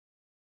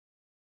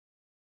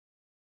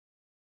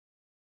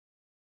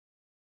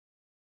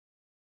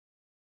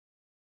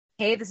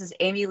Hey, this is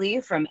Amy Lee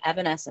from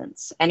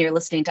Evanescence, and you're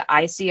listening to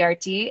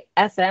ICRT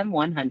FM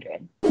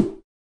 100.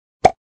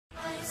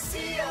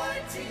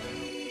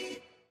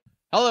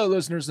 Hello,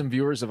 listeners and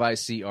viewers of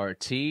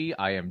ICRT.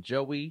 I am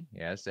Joey,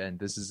 yes, and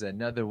this is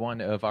another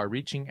one of our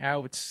Reaching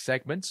Out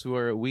segments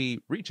where we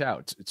reach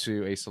out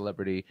to a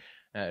celebrity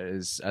that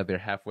is either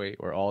halfway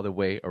or all the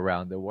way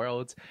around the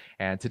world.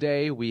 And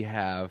today we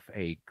have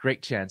a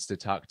great chance to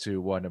talk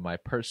to one of my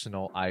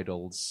personal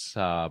idols,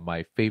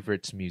 my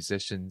favorite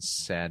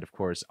musicians, and of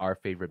course, our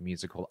favorite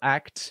musical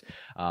act.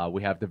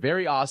 We have the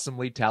very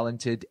awesomely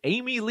talented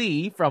Amy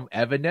Lee from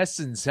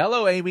Evanescence.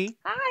 Hello, Amy.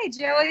 Hi,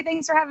 Joey.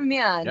 Thanks for having me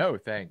on. No,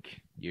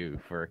 thank you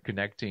for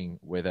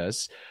connecting with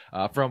us.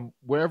 From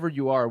wherever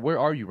you are, where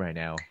are you right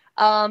now?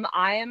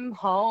 I am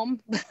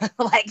home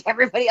like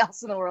everybody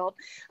else in the world.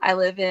 I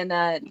live in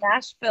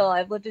Nashville.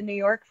 I've lived in New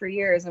York for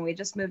years, and we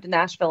just moved to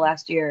Nashville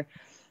last year.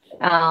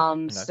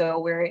 So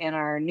we're in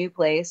our new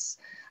place.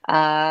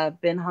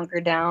 Been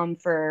hunkered down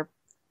for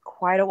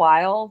quite a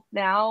while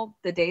now.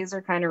 The days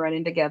are kind of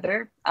running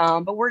together,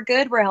 but we're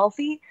good. We're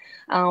healthy.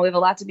 We have a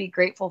lot to be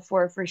grateful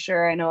for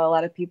sure. I know a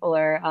lot of people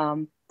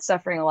are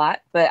suffering a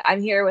lot, but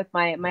I'm here with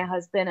my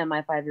husband and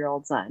my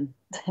 5-year-old son.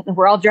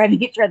 We're all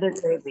driving each other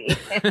crazy.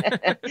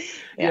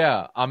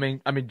 Yeah. I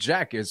mean,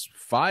 Jack is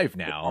 5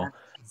 now. Yeah.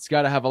 He's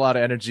got to have a lot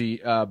of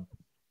energy.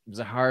 Is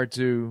it hard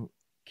to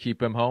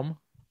keep him home?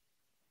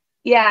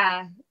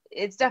 Yeah,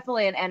 it's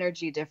definitely an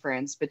energy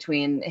difference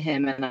between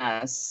him and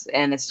us,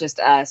 and it's just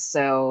us.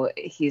 So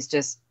he's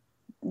just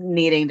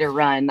needing to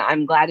run.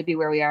 I'm glad to be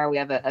where we are. We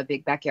have a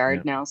big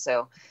backyard now,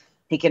 so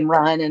he can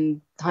run and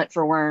hunt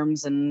for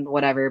worms and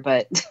whatever,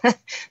 but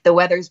the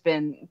weather's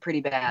been pretty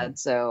bad.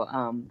 So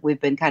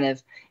we've been kind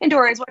of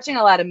indoors watching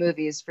a lot of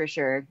movies for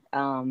sure.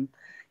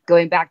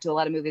 Going back to a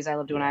lot of movies I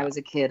loved when I was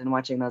a kid and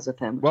watching those with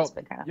him. Well,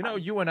 been kind of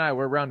fun. You and I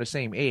were around the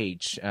same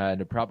age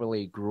and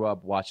probably grew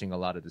up watching a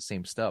lot of the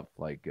same stuff,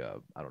 like,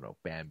 I don't know,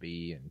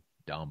 Bambi and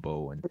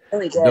Dumbo. And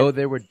really though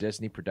they were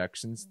Disney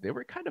productions, they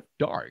were kind of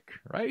dark,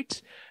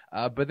 right?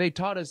 But they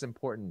taught us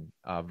important,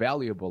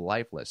 valuable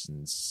life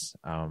lessons,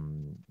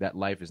 that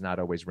life is not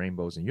always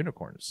rainbows and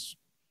unicorns.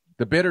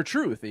 The bitter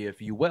truth, if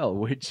you will,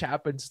 which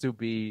happens to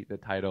be the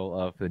title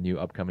of the new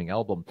upcoming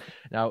album.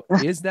 Now,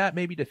 is that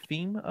maybe the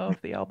theme of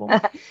the album?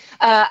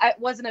 It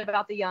wasn't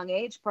about the young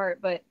age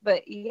part, but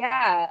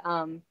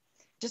yeah,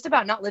 just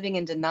about not living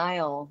in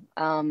denial.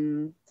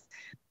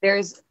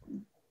 There's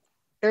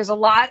a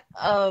lot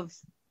of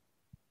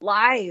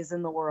lies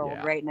in the world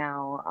right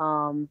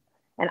now.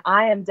 And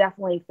I am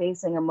definitely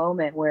facing a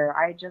moment where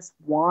I just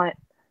want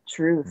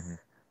truth.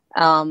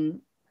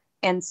 And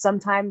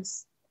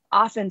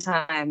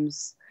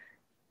oftentimes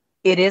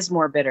it is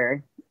more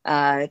bitter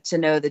to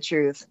know the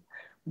truth,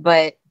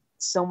 but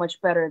so much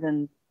better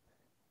than,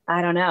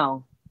 I don't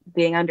know,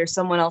 being under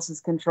someone else's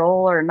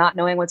control or not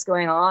knowing what's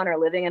going on or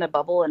living in a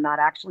bubble and not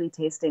actually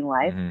tasting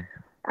life.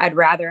 I'd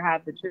rather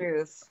have the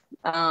truth.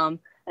 And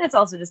it's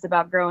also just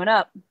about growing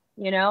up,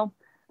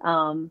 going,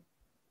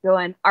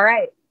 all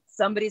right,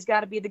 somebody's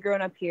got to be the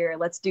grown up here.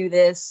 Let's do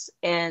this.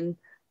 And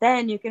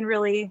then you can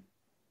really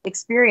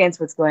experience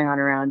what's going on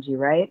around you.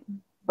 Right.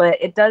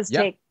 But it does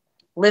take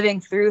living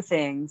through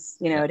things,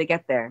 to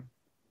get there.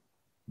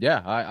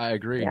 Yeah, I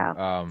agree.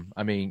 Yeah.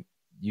 I mean,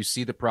 you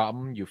see the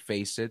problem, you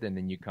face it, and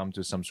then you come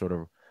to some sort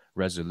of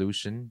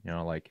resolution,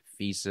 like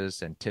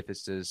thesis,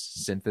 antithesis,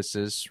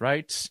 synthesis,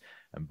 right?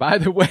 And by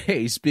the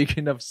way,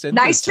 speaking of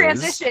synthesis... Nice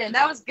transition.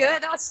 That was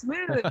good. That was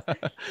smooth.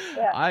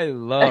 I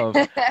love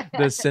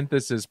the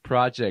Synthesis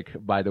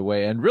project, by the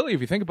way. And really, if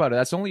you think about it,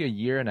 that's only a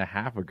year and a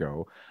half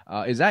ago.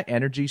 Is that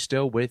energy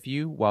still with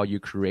you while you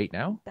create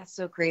now? That's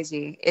so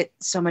crazy.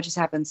 So much has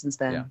happened since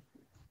then. Yeah.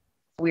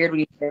 Weird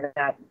when you say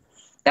that.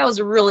 That was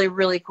a really,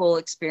 really cool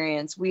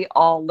experience. We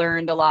all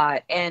learned a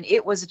lot, and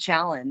it was a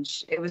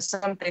challenge. It was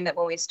something that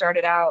when we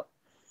started out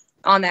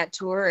on that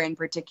tour in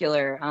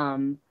particular,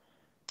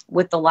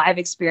 with the live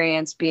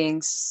experience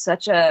being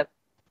such a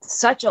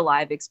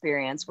live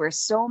experience where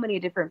so many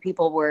different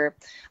people were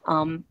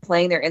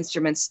playing their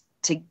instruments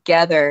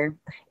together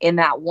in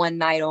that one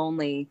night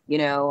only,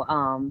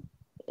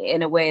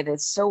 in a way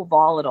that's so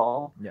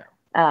volatile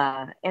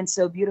and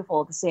so beautiful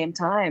at the same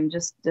time.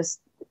 Just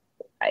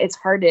it's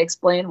hard to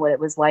explain what it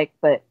was like,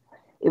 but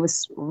it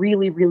was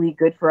really, really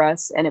good for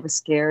us. And it was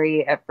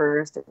scary at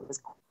first. It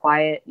was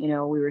quiet. We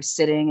were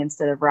sitting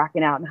instead of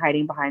rocking out and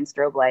hiding behind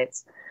strobe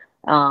lights.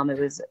 It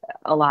was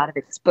a lot of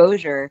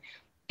exposure,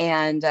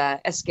 and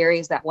as scary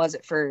as that was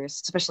at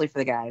first, especially for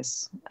the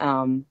guys.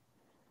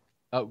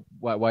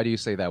 Why do you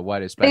say that?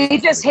 Why especially? They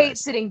just hate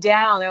sitting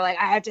down. They're like,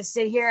 I have to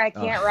sit here. I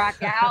can't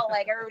rock out.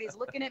 Like everybody's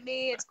looking at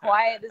me. It's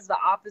quiet. This is the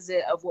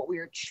opposite of what we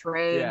were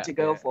trained to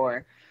go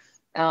for.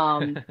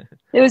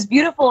 It was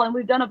beautiful, and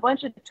we've done a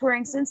bunch of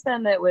touring since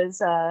then that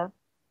was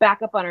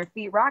back up on our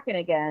feet rocking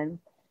again.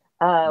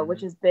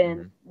 Which has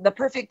been the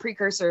perfect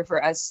precursor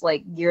for us,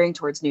 like gearing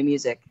towards new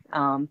music.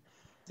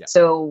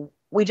 So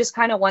we just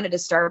kind of wanted to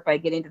start by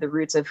getting to the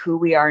roots of who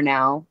we are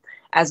now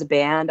as a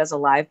band, as a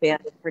live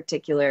band in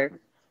particular,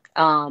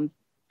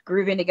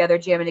 grooving together,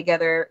 jamming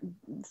together,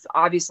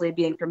 obviously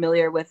being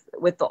familiar with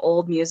the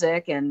old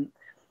music. And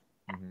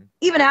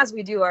even as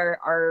we do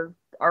our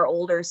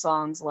older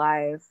songs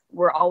live,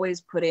 we're always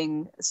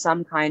putting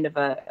some kind of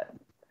a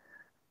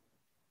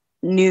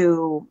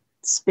new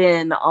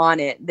spin on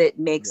it that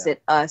makes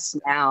it us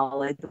now,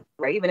 like,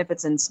 right, even if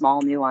it's in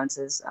small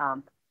nuances.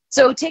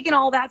 So taking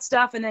all that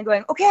stuff and then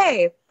going,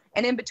 okay,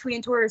 and in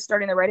between tours,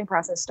 starting the writing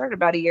process started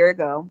about a year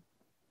ago.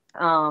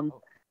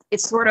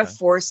 It's sort of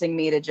forcing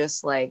me to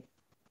just like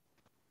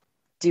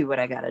do what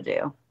I gotta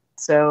do.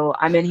 So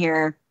I'm in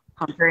here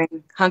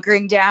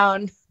hunkering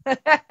down,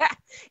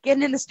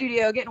 getting in the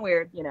studio, getting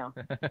weird, you know.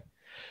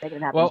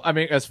 Well, I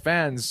mean, as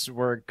fans,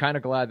 we're kind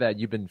of glad that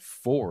you've been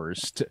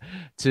forced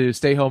to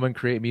stay home and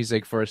create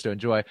music for us to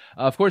enjoy.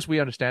 Of course, we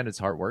understand it's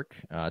hard work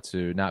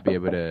to not be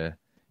able to,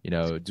 you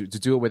know, to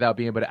do it without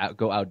being able to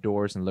go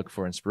outdoors and look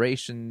for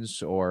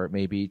inspirations, or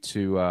maybe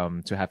to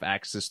have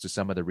access to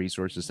some of the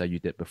resources that you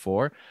did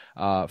before.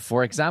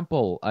 For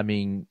example, I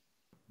mean,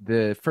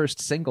 the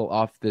first single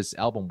off this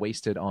album,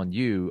 Wasted on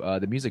You,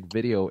 the music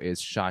video is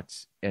shot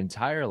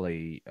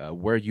entirely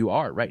where you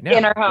are right now.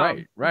 In our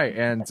home. Right.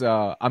 And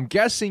I'm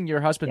guessing your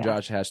husband,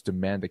 Josh, has to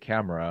man the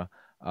camera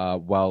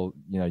while,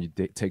 you know, you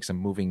take some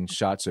moving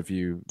shots of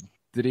you.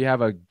 Did he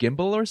have a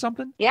gimbal or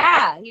something?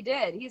 Yeah, he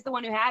did. He's the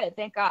one who had it.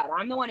 Thank God.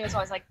 I'm the one who was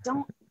always like,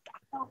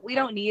 we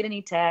don't need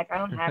any tech. I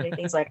don't have anything.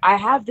 He's like, I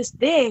have this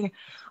thing.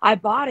 I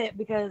bought it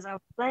because I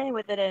was playing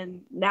with it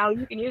and now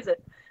you can use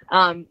it.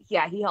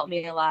 Yeah, he helped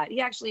me a lot.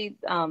 He actually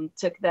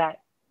took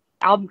that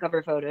album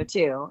cover photo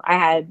too. I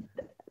had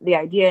the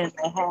idea in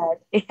my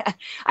head.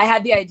 I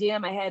had the idea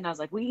in my head and I was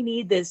like, we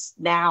need this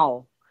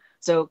now.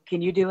 So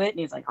can you do it? And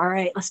he's like, all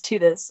right, let's do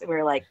this. And we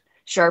were like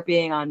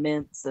Sharpieing on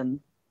mints and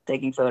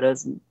taking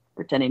photos and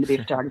pretending to be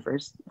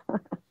photographers.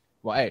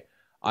 Well, hey,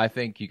 I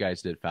think you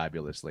guys did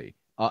fabulously.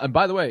 And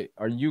by the way,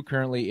 are you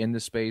currently in the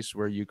space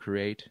where you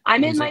create?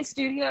 I'm in my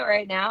studio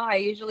right now. I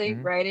usually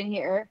write in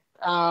here.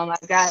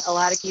 I've got a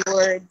lot of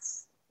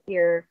keyboards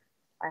here.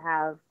 I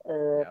have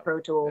Pro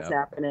Tools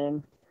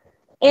happening.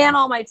 And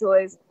all my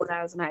toys when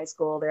I was in high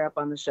school, they're up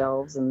on the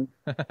shelves, and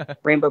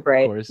Rainbow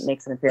Bright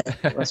makes an appearance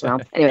once in a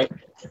while. Anyway,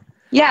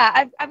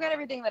 yeah, I've got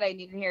everything that I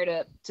need in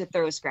here to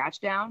throw a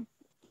scratch down.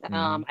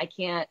 I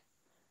can't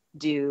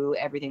do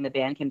everything the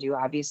band can do,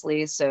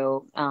 obviously.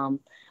 So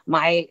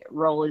my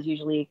role is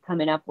usually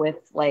coming up with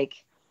like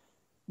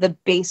the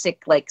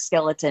basic like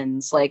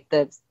skeletons, like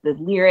the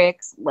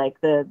lyrics,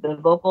 like the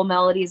vocal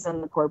melodies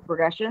and the chord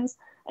progressions.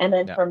 And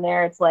then from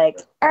there, it's like,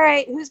 all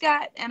right, who's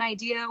got an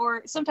idea?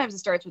 Or sometimes it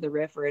starts with a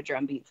riff or a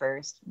drum beat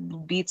first.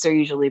 Beats are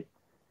usually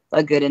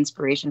a good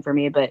inspiration for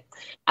me, but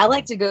I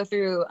like to go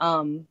through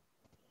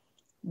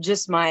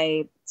just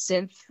my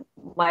synth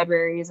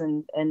libraries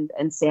and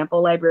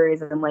sample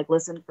libraries and like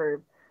listen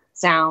for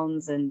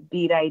sounds and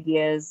beat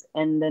ideas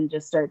and then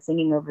just start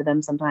singing over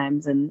them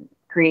sometimes and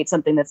create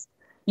something that's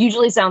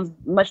usually sounds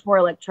much more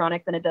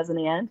electronic than it does in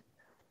the end.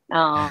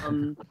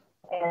 And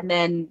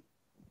then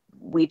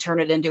we turn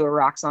it into a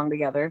rock song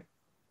together.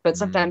 But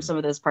sometimes some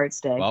of those parts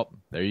stay. Well,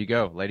 there you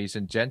go. Ladies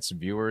and gents,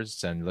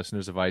 viewers and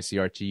listeners of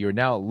ICRT, you're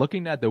now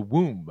looking at the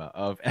womb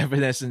of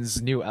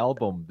Evanescence's new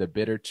album, The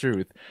Bitter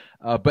Truth.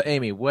 But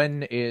Amy,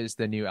 when is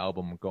the new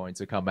album going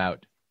to come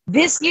out?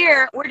 This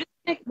year.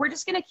 We're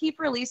just gonna keep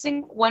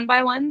releasing one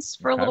by ones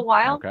for a little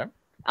while. Okay.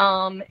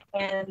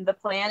 And the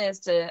plan is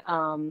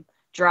to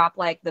drop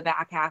like the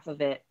back half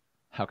of it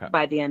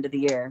by the end of the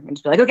year. And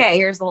just be like, okay,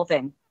 here's the whole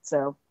thing.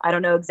 So I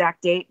don't know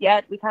exact date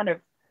yet. We kind of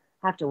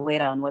have to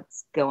wait on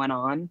what's going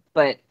on,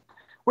 but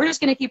we're just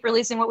going to keep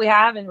releasing what we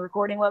have and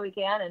recording what we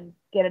can and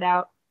get it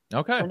out.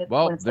 Okay.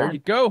 Well, there you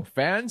go,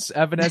 fans.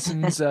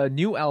 Evanescence's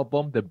new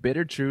album, The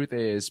Bitter Truth,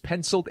 is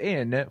penciled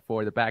in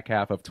for the back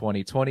half of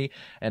 2020.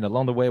 And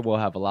along the way, we'll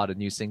have a lot of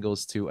new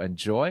singles to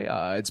enjoy.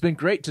 It's been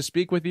great to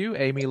speak with you,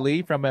 Amy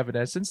Lee from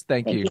Evanescence.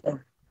 Thank you.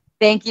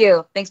 Thank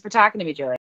you. Thanks for talking to me, Joey.